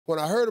When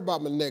I heard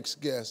about my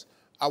next guest,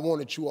 I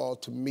wanted you all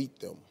to meet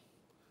them.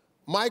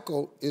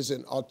 Michael is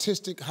an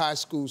autistic high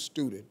school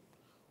student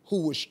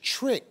who was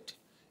tricked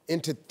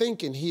into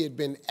thinking he had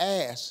been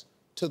asked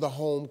to the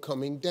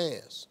homecoming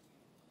dance.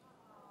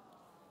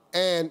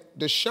 And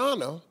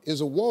Deshauna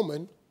is a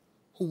woman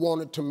who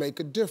wanted to make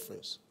a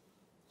difference.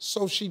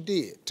 So she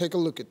did. Take a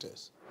look at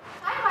this.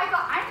 Hi,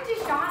 Michael. I'm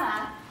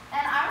Deshauna,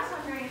 and I was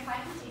wondering if I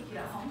could take you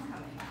to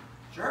homecoming.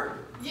 Sure.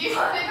 Do you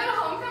want to go to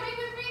homecoming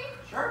with me?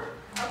 Sure.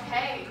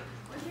 Okay.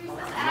 Well, here's this.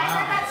 And I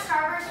heard that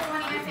Starburst are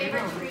one of your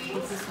favorite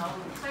treats.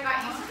 So I got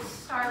you some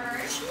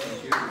Starburst.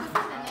 Thank you. And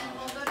then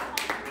we'll go to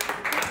homecoming.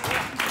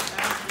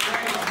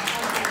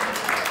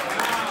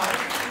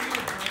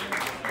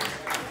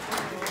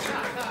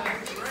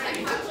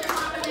 And put your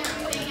mom and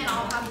everything, and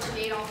I'll have the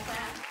date all planned.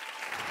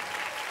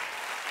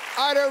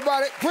 All right,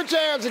 everybody, put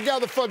your hands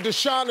together for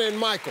Deshauna and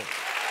Michael.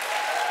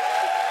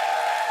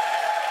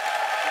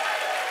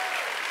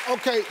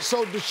 Okay,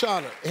 so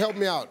Deshauna, help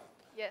me out.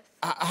 Yes.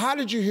 How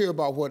did you hear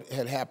about what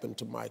had happened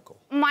to Michael?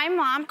 My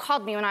mom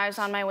called me when I was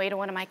on my way to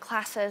one of my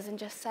classes and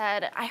just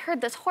said, I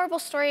heard this horrible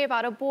story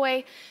about a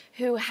boy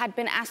who had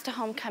been asked to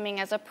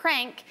homecoming as a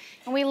prank,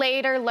 and we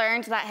later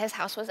learned that his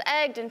house was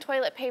egged and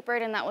toilet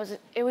papered, and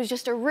it was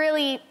just a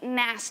really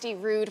nasty,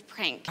 rude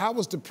prank. How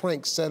was the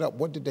prank set up?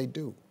 What did they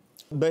do?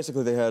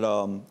 Basically, they had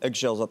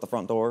eggshells at the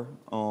front door,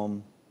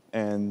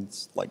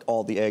 and like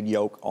all the egg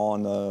yolk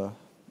on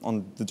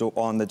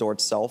the door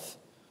itself,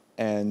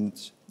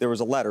 and there was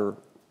a letter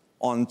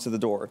onto the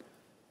door,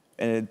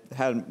 and it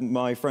had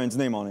my friend's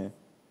name on it,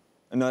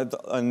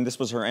 and this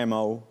was her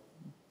MO,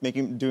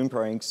 doing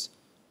pranks.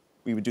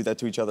 We would do that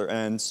to each other,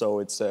 and so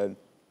it said,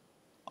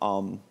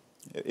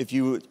 if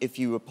you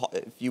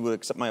would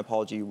accept my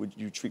apology, would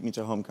you treat me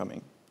to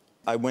homecoming?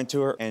 I went to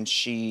her, and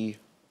she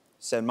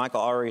said, Michael,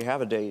 I already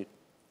have a date.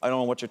 I don't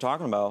know what you're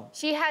talking about.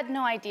 She had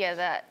no idea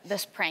that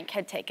this prank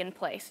had taken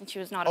place, and she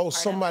was not a part of it. Oh,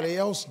 somebody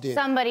else did.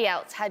 Somebody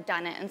else had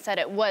done it and said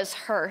it was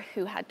her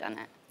who had done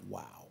it.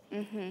 Wow.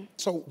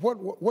 So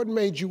what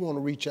made you want to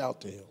reach out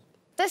to him?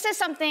 This is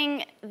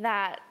something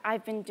that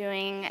I've been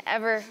doing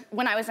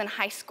when I was in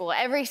high school.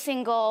 Every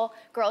single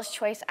Girls'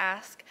 Choice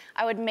Ask,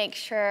 I would make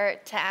sure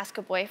to ask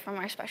a boy from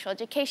our special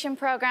education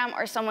program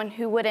or someone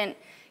who wouldn't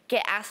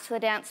get asked to the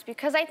dance,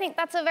 because I think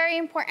that's a very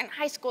important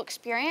high school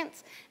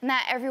experience and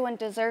that everyone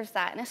deserves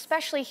that. And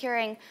especially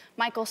hearing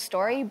Michael's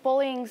story,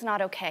 bullying's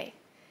not okay.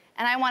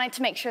 And I wanted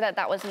to make sure that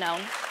that was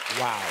known.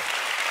 Wow.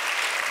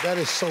 That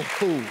is so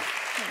cool.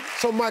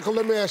 So, Michael,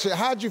 let me ask you,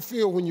 how'd you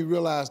feel when you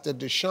realized that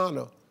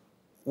Deshauna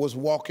was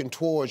walking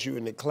towards you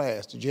in the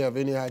class? Did you have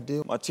any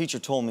idea? My teacher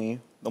told me,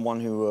 the one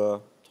who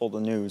told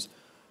the news,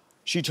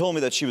 she told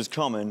me that she was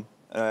coming,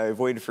 and I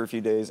waited for a few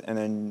days, and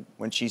then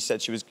when she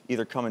said she was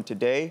either coming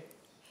today,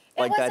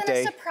 like that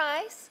day. It wasn't a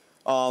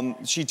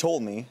surprise? She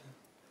told me,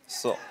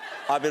 so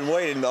I've been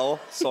waiting though,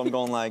 so I'm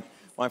going like,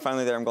 when I'm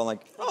finally there, I'm going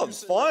like, oh,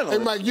 finally.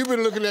 Hey, Mike, you've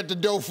been looking at the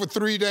door for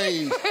 3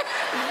 days.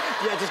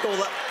 Yeah, just go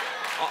like,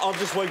 I'll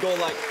just wait, go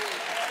like,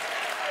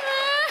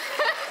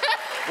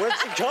 when's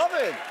she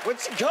coming?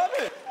 When's she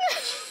coming?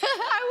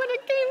 I would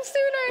have came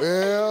sooner.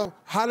 Well,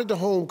 how did the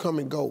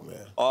homecoming go,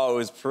 man? Oh, it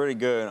was pretty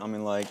good. I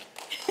mean, like,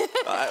 Just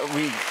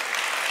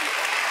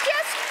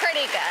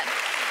pretty good.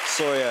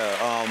 So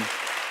yeah,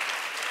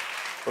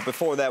 but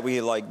before that,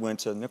 we like went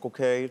to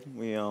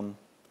Nickelcade.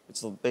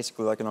 It's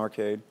basically like an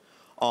arcade.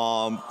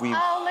 Oh,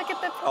 look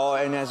at the. Oh,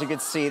 and as you can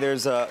see,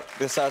 there's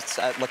this house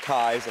at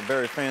Lakai's, a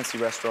very fancy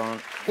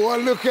restaurant. Boy,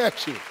 look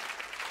at you.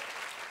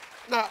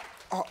 Now,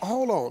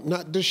 hold on.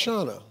 Now,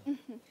 Deshauna,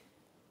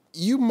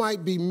 you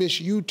might be Miss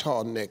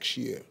Utah next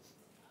year.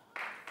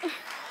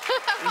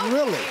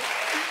 Really?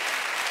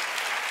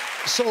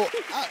 So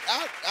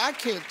I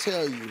can't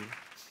tell you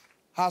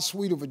how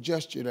sweet of a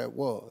gesture that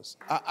was.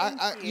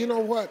 You know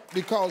what?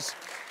 Because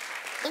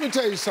let me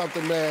tell you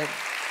something, man.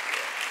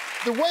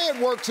 The way it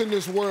works in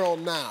this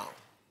world now,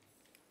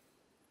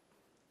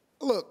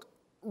 look,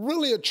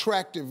 really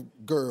attractive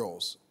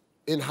girls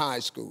in high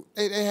school,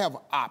 they have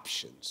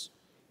options.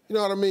 You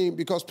know what I mean?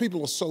 Because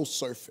people are so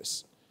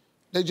surface.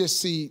 They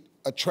just see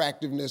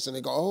attractiveness and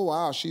they go, oh,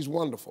 wow, she's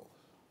wonderful.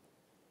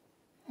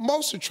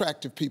 Most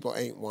attractive people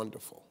ain't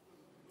wonderful.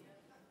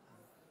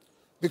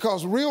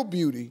 Because real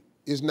beauty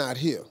is not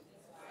here.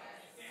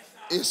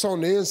 It's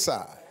on the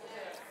inside.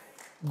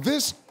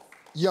 This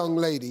young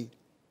lady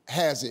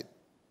has it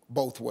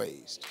both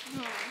ways.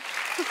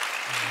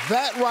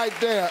 That right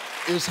there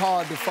is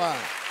hard to find.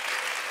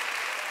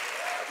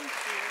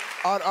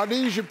 Are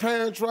these your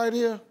parents right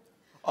here?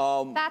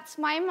 That's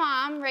my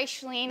mom,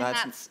 Rachaeline, and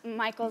that's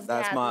Michael's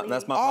dad.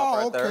 That's my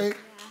pop right there. Okay.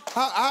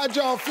 Yeah. How'd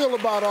y'all feel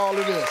about all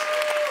of this?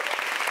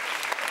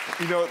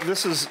 You know,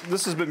 this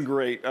has been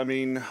great. I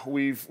mean,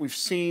 we've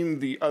seen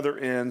the other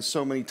end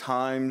so many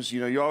times.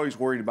 You know, you're always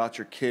worried about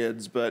your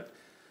kids, but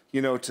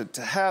you know,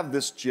 to have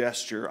this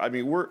gesture, I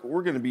mean,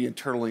 we're going to be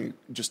internally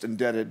just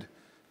indebted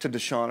to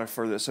Deshauna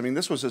for this. I mean,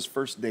 this was his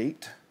first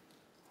date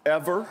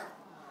ever.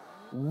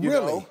 Really? You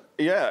know?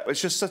 Yeah, it's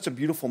just such a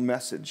beautiful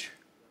message.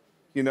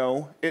 You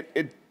know,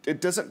 it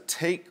doesn't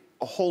take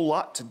a whole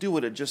lot to do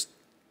it. It just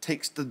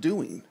takes the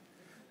doing,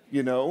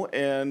 you know,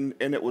 and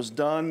it was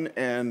done.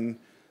 And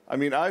I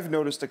mean, I've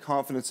noticed a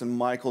confidence in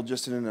Michael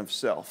just in and of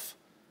himself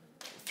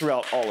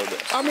throughout all of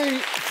this. I mean,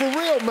 for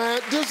real, man,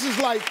 this is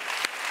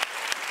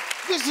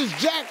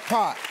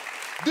jackpot.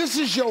 This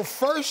is your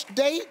first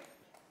date?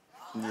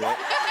 Yep.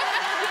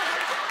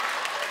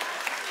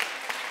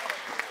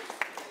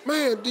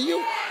 Man, do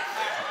you...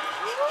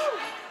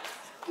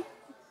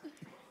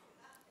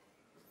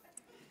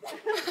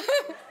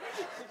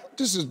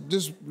 This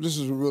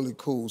is a really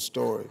cool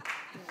story.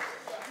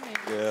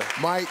 Yeah.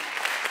 Mike,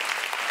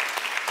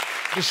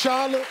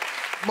 Deshauna,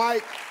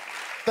 Mike,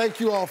 thank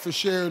you all for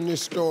sharing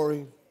this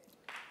story.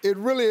 It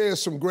really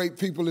is some great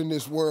people in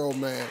this world,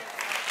 man.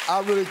 I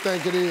really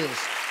think it is.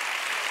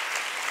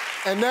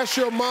 And that's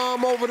your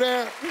mom over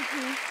there?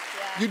 Mm-hmm. Yeah.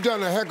 You've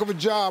done a heck of a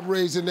job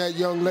raising that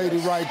young lady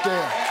right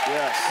there.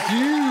 Yes.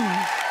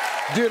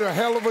 You did a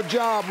hell of a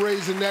job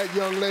raising that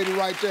young lady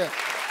right there.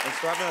 Thanks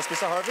for having us,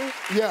 Mr. Harvey.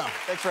 Yeah.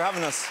 Thanks for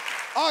having us.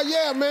 Oh,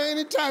 yeah, man.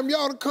 Anytime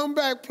y'all to come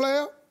back,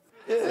 player.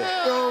 Yeah.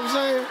 You know what I'm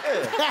saying?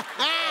 Yeah.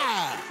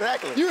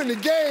 Exactly. You in the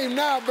game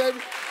now, baby.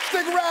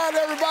 Stick around,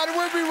 everybody.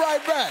 We'll be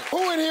right back.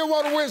 Who in here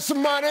want to win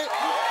some money?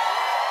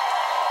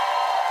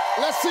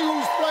 Let's see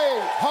who's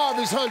playing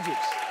Harvey's Hundreds.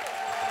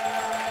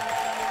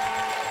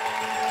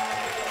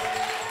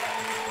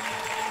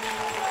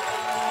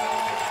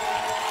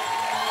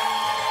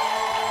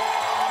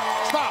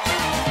 Stop.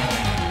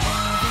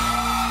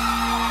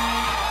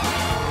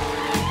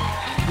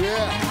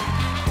 Yeah.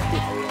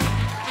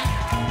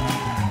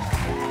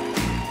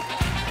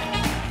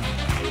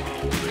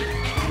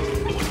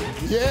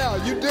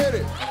 Yeah, you did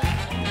it.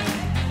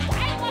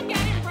 Hey, look, I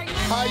didn't break my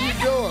How you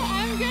neck. doing?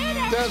 I'm good.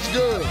 That's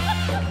good.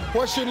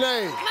 What's your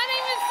name? My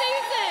name is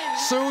Susan.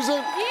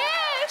 Susan?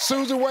 Yes.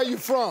 Susan, where you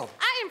from?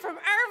 I am from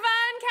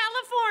Irvine,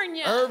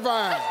 California.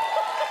 Irvine.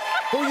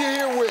 Who you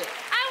here with?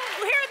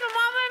 I'm here with my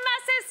mama and my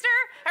sister,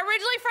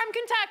 originally from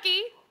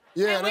Kentucky.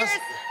 Yeah, And we're-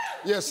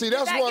 see,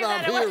 that's Did I what get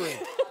I'm that away?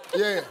 hearing.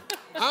 Yeah.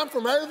 I'm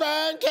from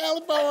Irvine,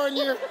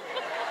 California.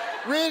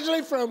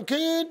 Originally from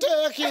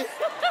Kentucky.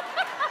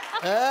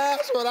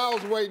 That's what I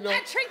was waiting on.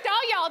 I tricked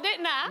all y'all,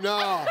 didn't I?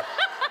 No.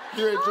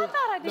 You ain't Oh, I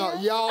thought I did. No,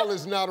 y'all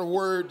is not a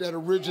word that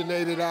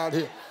originated out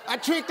here. I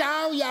tricked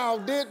all y'all,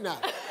 didn't I?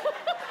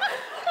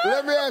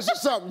 Let me ask you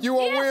something. You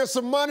want to win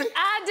some money?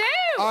 I do.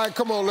 All right,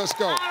 come on, let's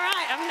go. All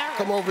right, I'm nervous.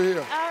 Come over here.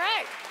 All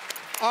right.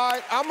 All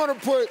right, I'm gonna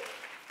put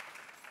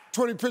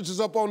 20 pictures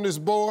up on this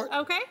board.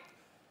 Okay.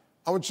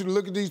 I want you to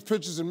look at these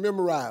pictures and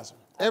memorize them.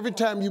 Every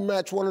time you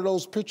match one of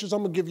those pictures,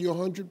 I'm gonna give you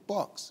 $100.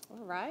 All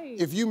right.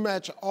 If you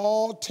match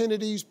all 10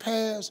 of these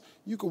pairs,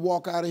 you can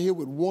walk out of here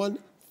with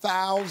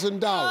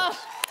 $1,000.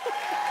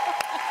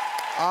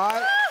 All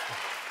right?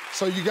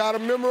 So you got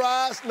them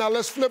memorized. Now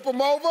let's flip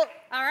them over.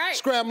 All right.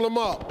 Scramble them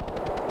up.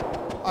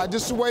 All right,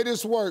 this is the way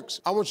this works.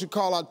 I want you to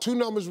call out 2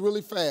 numbers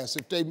really fast.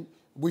 If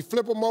we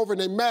flip them over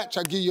and they match,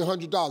 I give you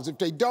 $100. If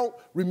they don't,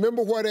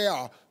 remember where they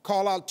are.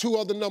 Call out 2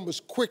 other numbers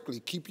quickly.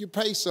 Keep your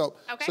pace up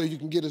so you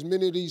can get as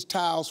many of these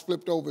tiles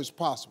flipped over as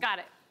possible. Got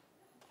it.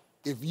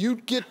 If you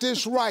get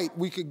this right,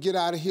 we could get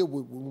out of here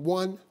with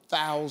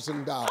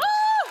 $1,000. All right?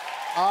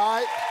 All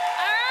right.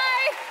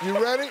 You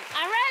ready?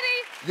 I'm ready.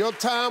 Your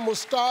time will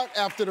start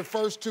after the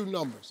first 2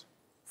 numbers.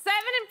 7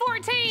 and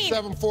 14.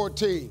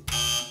 714,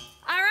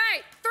 All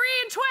right. 3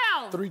 and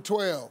 12.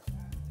 312,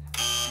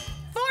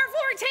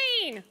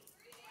 414.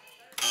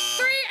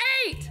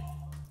 38.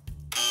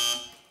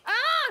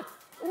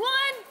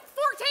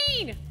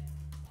 114.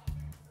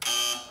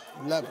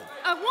 11.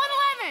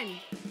 111.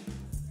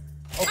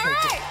 Okay. All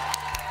right.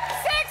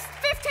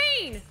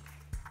 615.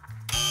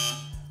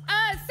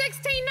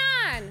 16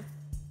 9.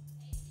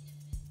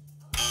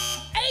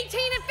 18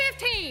 and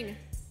 15.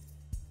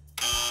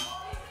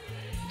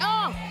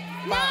 Oh,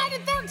 9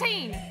 and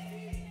 13.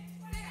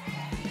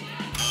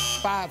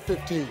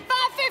 515.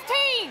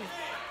 515.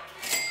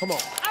 Come on.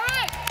 All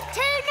right.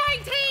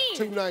 219.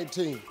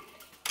 219.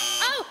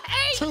 Oh,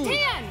 8 Two. 10. 8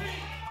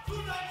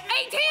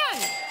 10.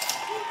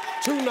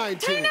 219.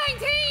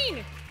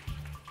 219.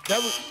 That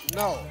was,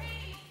 no.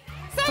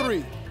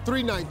 3.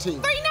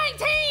 319.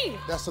 319.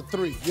 That's a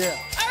 3, yeah.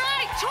 All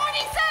right,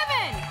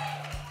 27.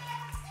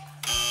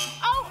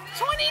 Oh,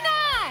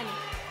 29.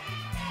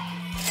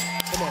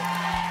 Come on.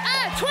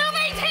 12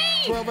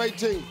 18. 12,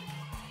 18.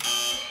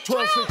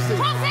 12, 16. 12 16.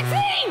 All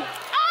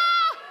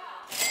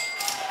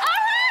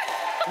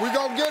right. We're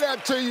gonna get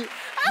that to you.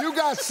 You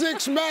got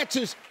 6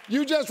 matches.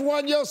 You just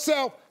won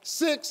yourself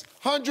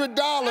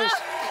 $600.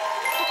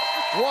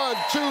 1,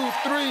 2,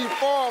 3,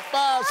 4,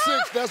 5,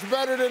 6. That's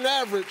better than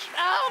average.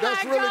 Oh,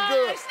 That's my really gosh.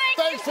 good. Thank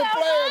Thanks you for so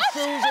playing, much.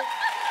 Susan.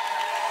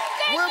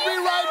 Thank We'll you be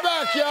so right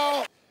back, much.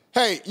 y'all.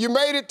 Hey, you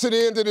made it to the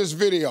end of this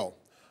video.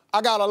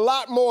 I got a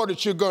lot more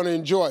that you're gonna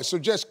enjoy, so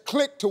just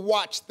click to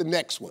watch the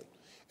next one.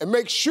 And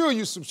make sure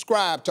you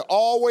subscribe to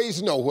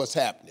always know what's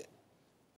happening.